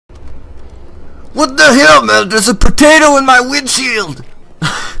What the hell, man? There's a potato in my windshield!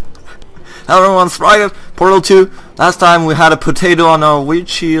 Hello everyone, Sprite, Portal 2. Last time we had a potato on our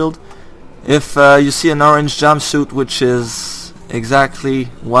windshield. If you see an orange jumpsuit, which is exactly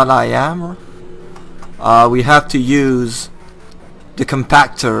what I am, we have to use the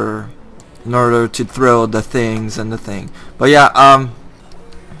compactor in order to throw the things and the thing. But yeah,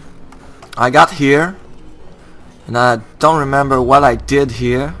 I got here and I don't remember what I did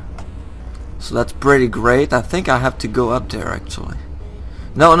here, so that's pretty great. I think I have to go up there actually.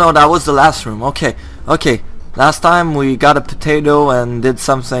 No, that was the last room. Okay. Last time we got a potato and did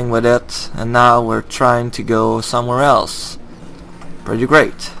something with it, and now we're trying to go somewhere else. Pretty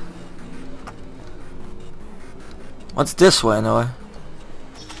great. What's this way anyway?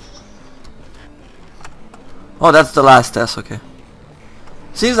 Oh, that's the last test, okay.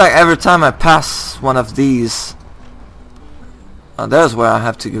 Seems like every time I pass one of these, there's where I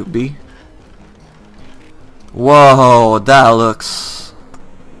have to be. Whoa, that looks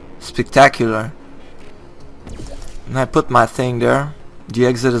spectacular. And I put my thing there. The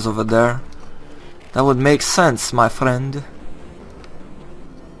exit is over there. That would make sense, my friend.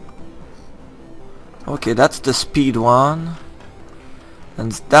 Okay, that's the speed one.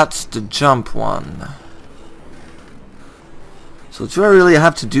 And that's the jump one. So do I really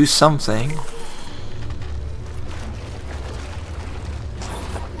have to do something?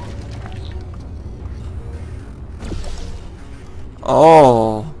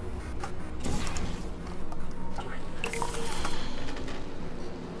 Oh.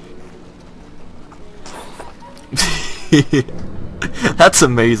 That's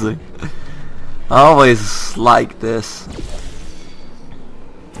amazing. I always like this.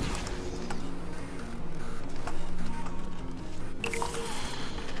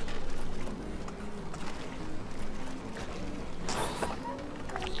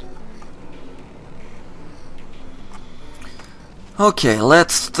 Okay,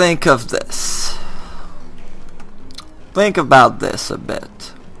 let's think of this. Think about this a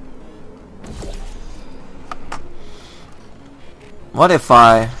bit. What if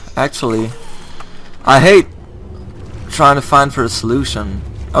I hate trying to find for a solution.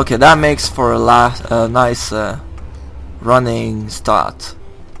 Okay, that makes for a nice running start.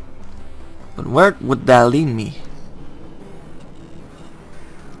 But where would that lead me?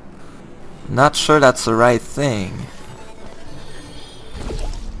 Not sure that's the right thing.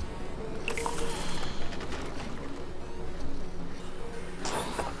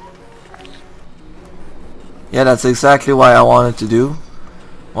 Yeah, that's exactly what I wanted to do.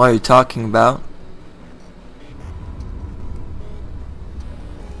 What are you talking about?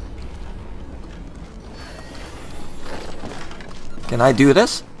 Can I do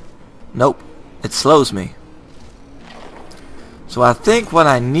this? Nope. It slows me. So I think what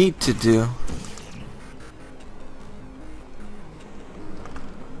I need to do...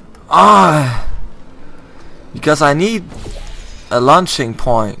 because I need a launching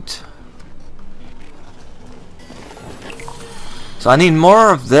point. So I need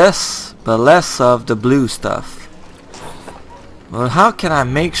more of this, but less of the blue stuff. Well, how can I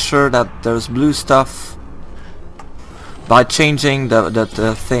make sure that there's blue stuff by changing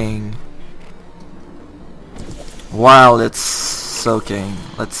the thing while it's soaking?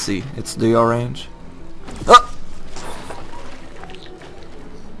 Let's see. It's the orange. Oh!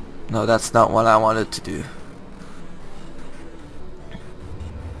 No, that's not what I wanted to do.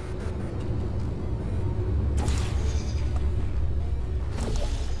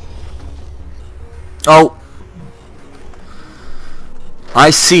 Oh,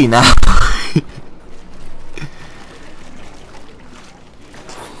 I see now.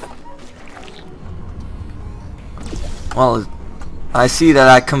 Well, I see that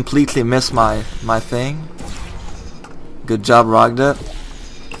I completely missed my thing. Good job, rockdet.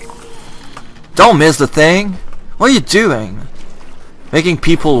 Don't miss the thing. What are you doing? Making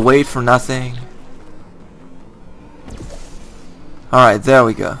people wait for nothing. Alright, there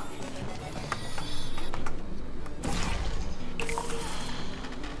we go.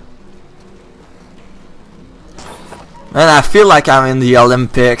 Man, I feel like I'm in the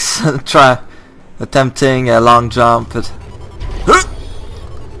Olympics. Attempting a long jump. But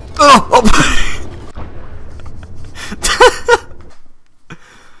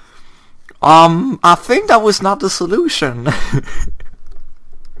I think that was not the solution.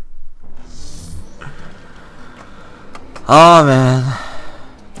 Oh man,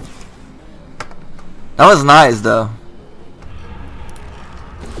 that was nice though.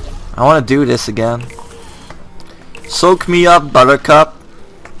 I want to do this again. Soak me up, buttercup.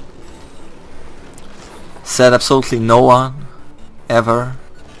 Said absolutely no one ever.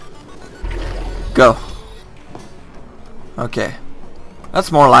 Go. Okay.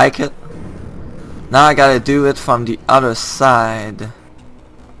 That's more like it. Now I gotta do it from the other side.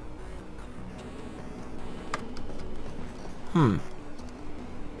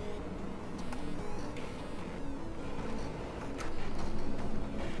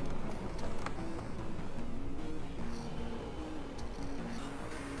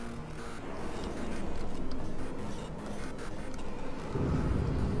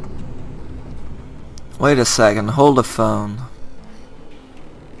 Wait a second, hold the phone.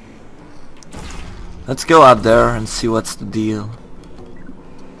 Let's go out there and see what's the deal.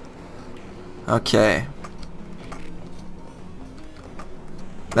 Okay.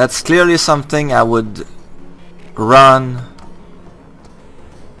 That's clearly something I would run.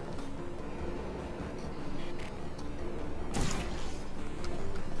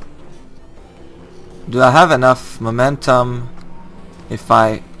 Do I have enough momentum if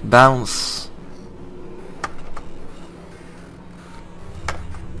I bounce?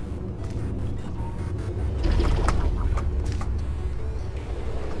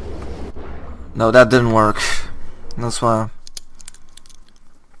 No, that didn't work. That's why.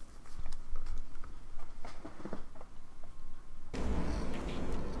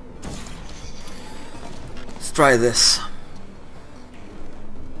 Let's try this.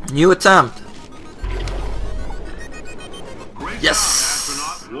 New attempt. Great Yes. job,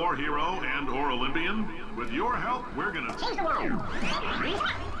 astronaut, war hero, and/or Olympian. With your help, we're gonna change the world.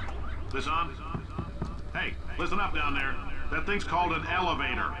 This on? Hey, listen up down there. That thing's called an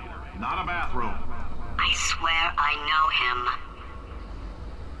elevator, not a bathroom. I swear I know him.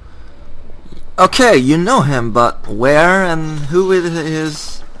 Okay, you know him, but where and who it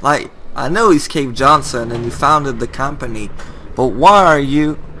is? Like, I know he's Cave Johnson and you founded the company, but why are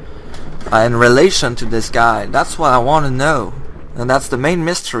you in relation to this guy? That's what I want to know, and that's the main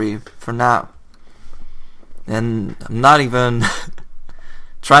mystery for now. And I'm not even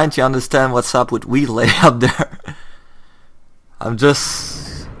trying to understand what's up with Wheatley up there. I'm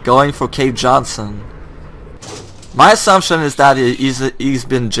just going for Cave Johnson. My assumption is that he's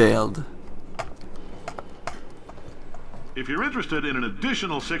been jailed. If you're interested in an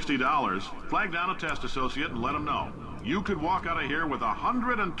additional $60, flag down a test associate and let him know. You could walk out of here with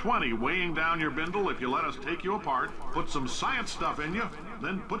 120 weighing down your bindle if you let us take you apart, put some science stuff in you,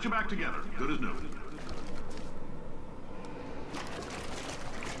 then put you back together. Good as new.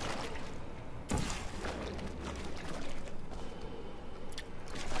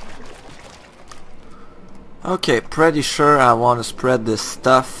 Okay, pretty sure I want to spread this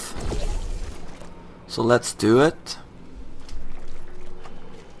stuff. So let's do it.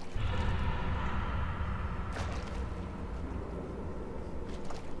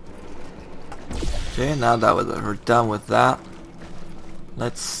 Okay, now that we're done with that,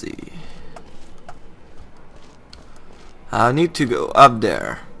 let's see. I need to go up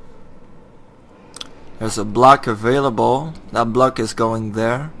there. There's a block available. That block is going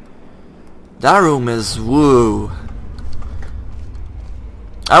there. That room is woo.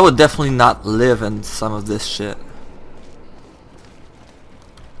 I would definitely not live in some of this shit.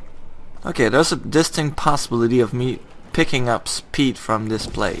 Okay, there's a distinct possibility of me picking up speed from this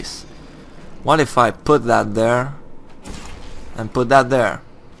place. What if I put that there and put that there?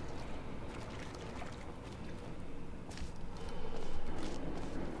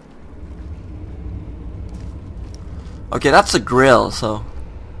 Okay, that's a grill, so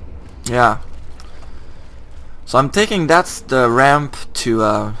yeah. So I'm thinking that's the ramp to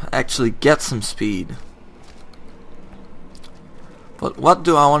actually get some speed. But what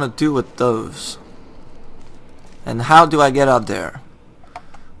do I want to do with those? And how do I get up there?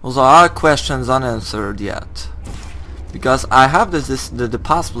 Those are questions unanswered yet. Because I have the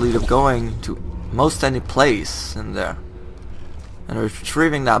possibility of going to most any place in there. And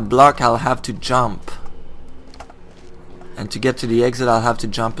retrieving that block, I'll have to jump. And to get to the exit, I'll have to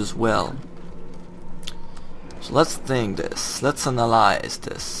jump as well. So let's think this. Let's analyze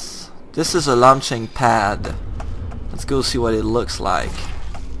this. This is a launching pad. Let's go see what it looks like.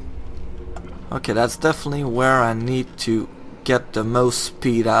 Okay, that's definitely where I need to get the most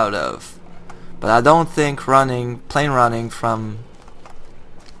speed out of. But I don't think plane running from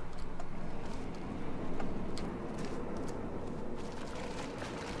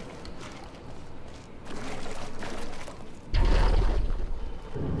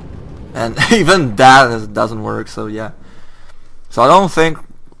and even that doesn't work, so yeah. So I don't think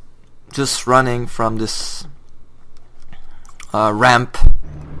just running from this ramp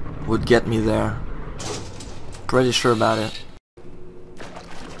would get me there. Pretty sure about it.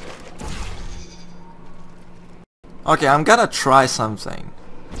 Okay, I'm gonna try something.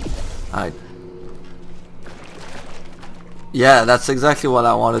 I Yeah, that's exactly what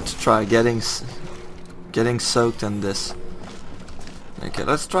I wanted to try, getting soaked in this. Okay,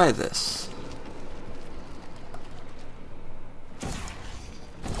 let's try this.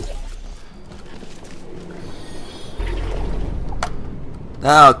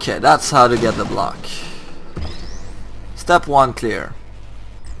 Okay, that's how to get the block. Step 1 clear.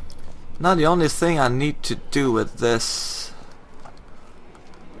 Now the only thing I need to do with this...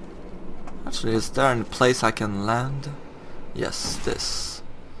 Actually, is there a place I can land? Yes, this.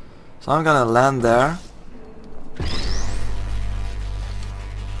 So I'm gonna land there.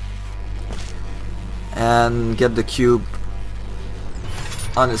 And get the cube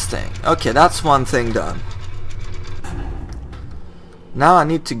on this thing. Okay, that's one thing done. Now I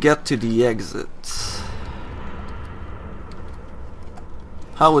need to get to the exit.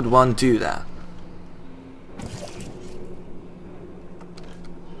 How would one do that?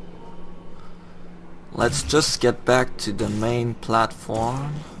 Let's just get back to the main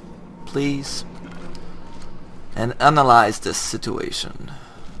platform, please, and analyze this situation.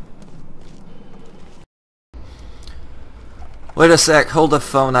 Wait a sec, hold the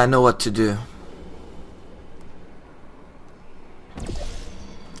phone, I know what to do.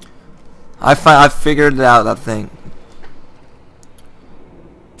 I figured it out, that thing.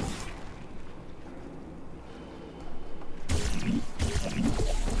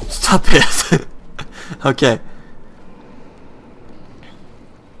 Stop it. Okay.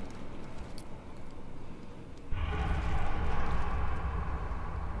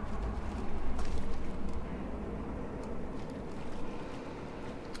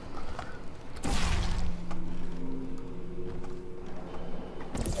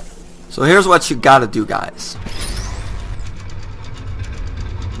 So here's what you gotta do, guys.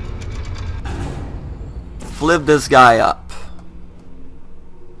 Flip this guy up.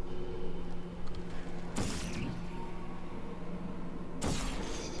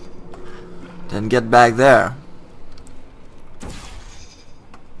 Then get back there.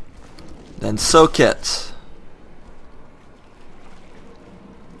 Then soak it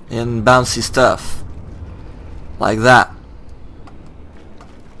in bouncy stuff. Like that.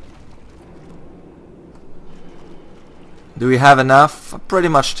 Do we have enough? I pretty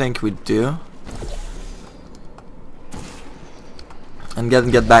much think we do. And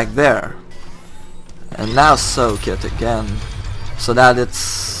get back there. And now soak it again. So that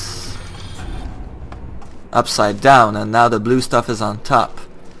it's upside down, and now the blue stuff is on top.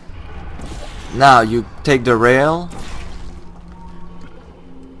 Now you take the rail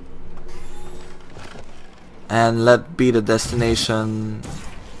and let be the destination,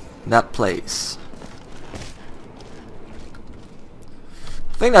 that place.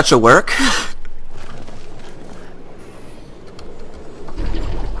 I think that should work.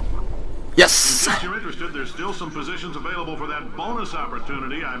 Yes! In case you're interested, there's still some positions available for that bonus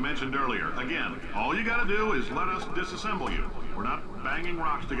opportunity I mentioned earlier. Again, all you gotta do is let us disassemble you. We're not banging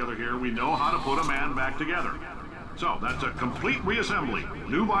rocks together here. We know how to put a man back together. So, that's a complete reassembly.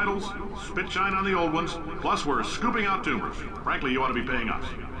 New vitals, spit shine on the old ones, plus we're scooping out tumors. Frankly, you ought to be paying us.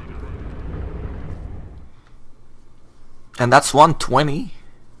 And that's 120?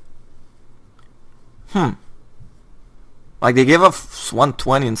 Like they gave us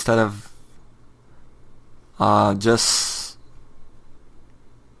 120 instead of just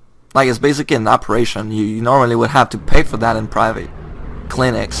like it's basically an operation. You normally would have to pay for that in private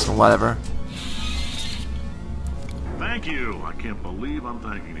clinics or whatever. Thank you. I can't believe I'm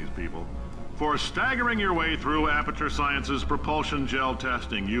thanking these people. For staggering your way through Aperture Science's propulsion gel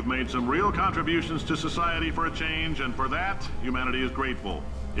testing, you've made some real contributions to society for a change, and for that, humanity is grateful.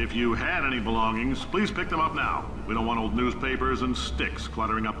 If you had any belongings, please pick them up now. We don't want old newspapers and sticks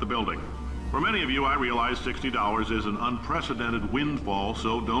cluttering up the building. For many of you, I realize $60 is an unprecedented windfall,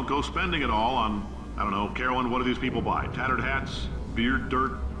 so don't go spending it all on, I don't know, Carolyn, what do these people buy? Tattered hats? Beard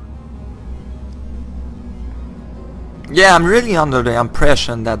dirt? Yeah, I'm really under the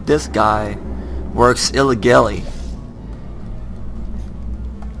impression that this guy works illegally.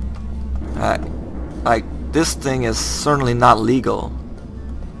 Like, this thing is certainly not legal.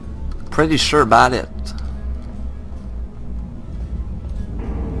 Pretty sure about it.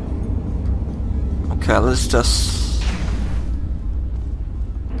 Okay, let's just...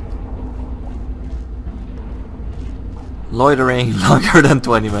 Loitering longer than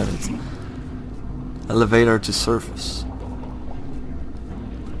 20 minutes. Elevator to surface.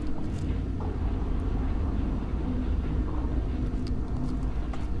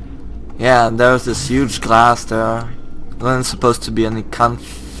 Yeah, and there's this huge glass there. Then it's supposed to be any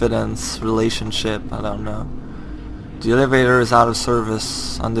confidence relationship, I don't know. The elevator is out of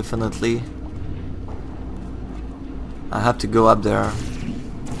service indefinitely. I have to go up there.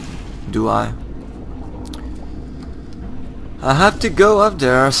 Do I? I have to go up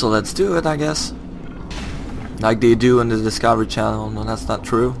there, so let's do it, I guess. Like they do in the Discovery Channel. No, that's not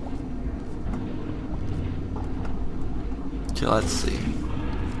true. Okay, let's see.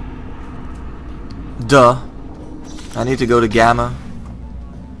 Duh. I need to go to Gamma.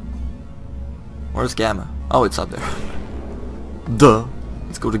 Where's Gamma? Oh, it's up there. Duh.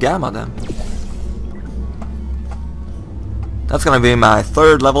 Let's go to Gamma then. That's gonna be my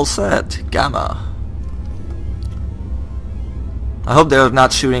 3rd level set. Gamma. I hope they're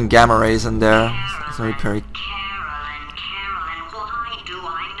not shooting gamma rays in there. It's gonna be very... Carolyn, why do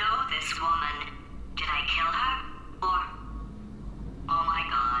I know this woman? Did I kill her? Or... Oh my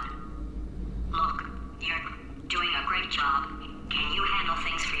god. Look, you're doing a great job. Can you handle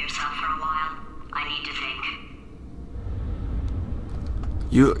things for yourself for a while? I need to think.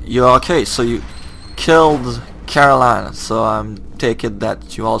 You're okay, so you killed Carolina, so I'm taking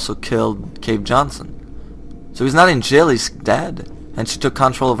that you also killed Cave Johnson. So he's not in jail, he's dead. And she took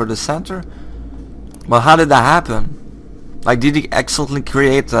control over the center? Well, how did that happen? Like, did he accidentally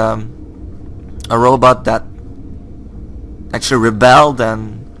create a robot that actually rebelled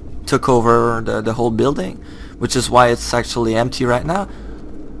and took over the whole building? Which is why it's actually empty right now.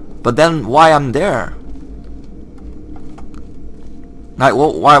 But then, why I'm there? Like,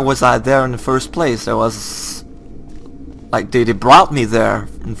 why was I there in the first place? There was... Like, they brought me there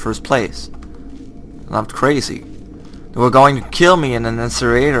in the first place. And I'm crazy. They were going to kill me in an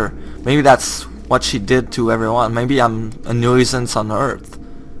incinerator. Maybe that's what she did to everyone. Maybe I'm a nuisance on Earth.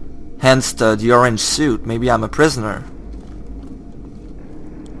 Hence the orange suit. Maybe I'm a prisoner.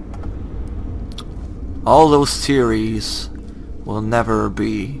 All those theories will never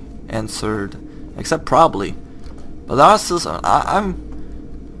be answered. Except probably. But there are still some...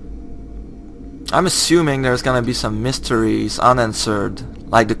 I'm assuming there's gonna be some mysteries unanswered.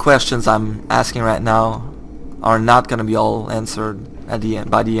 Like the questions I'm asking right now are not gonna be all answered at the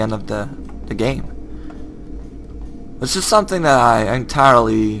end, by the end of the game. It's just something that I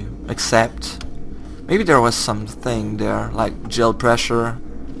entirely accept. Maybe there was something there, like gel pressure,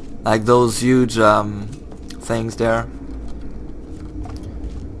 like those huge things there.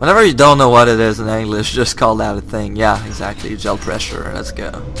 Whenever you don't know what it is in English, just call that a thing. Yeah, exactly, gel pressure. Let's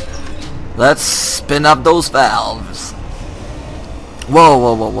go. Let's spin up those valves. Whoa,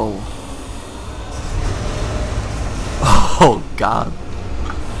 whoa, whoa, whoa. Oh, God.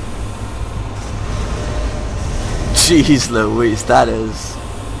 Jeez Louise, that is...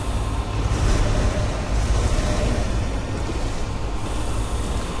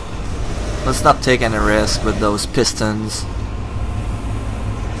 Let's not take any risk with those pistons.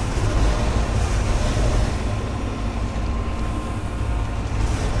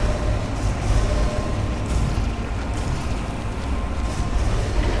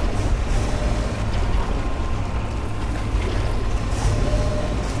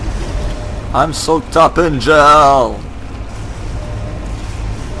 I'm soaked up in gel.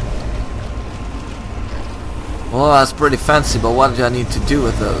 Well, that's pretty fancy, but what do I need to do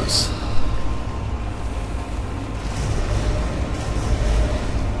with those?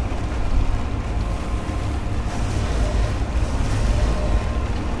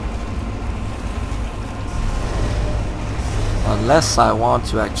 Unless I want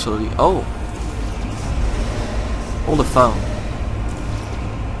to actually... Oh! Hold the phone.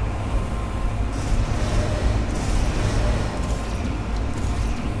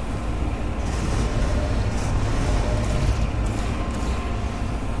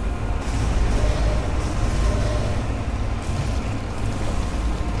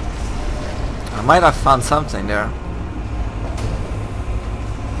 I might have found something there.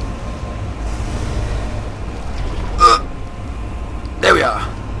 There we are.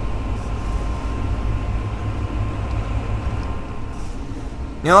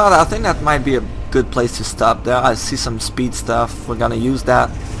 You know what, I think that might be a good place to stop there. I see some speed stuff, we're gonna use that.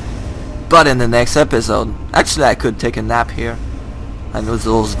 But in the next episode, actually I could take a nap here. And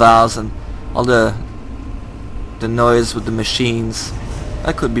those valves and all the noise with the machines.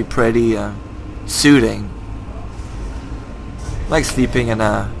 That could be pretty soothing. Like sleeping in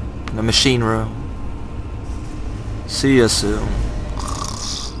a machine room. See you soon.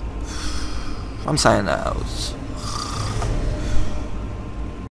 I'm signing out.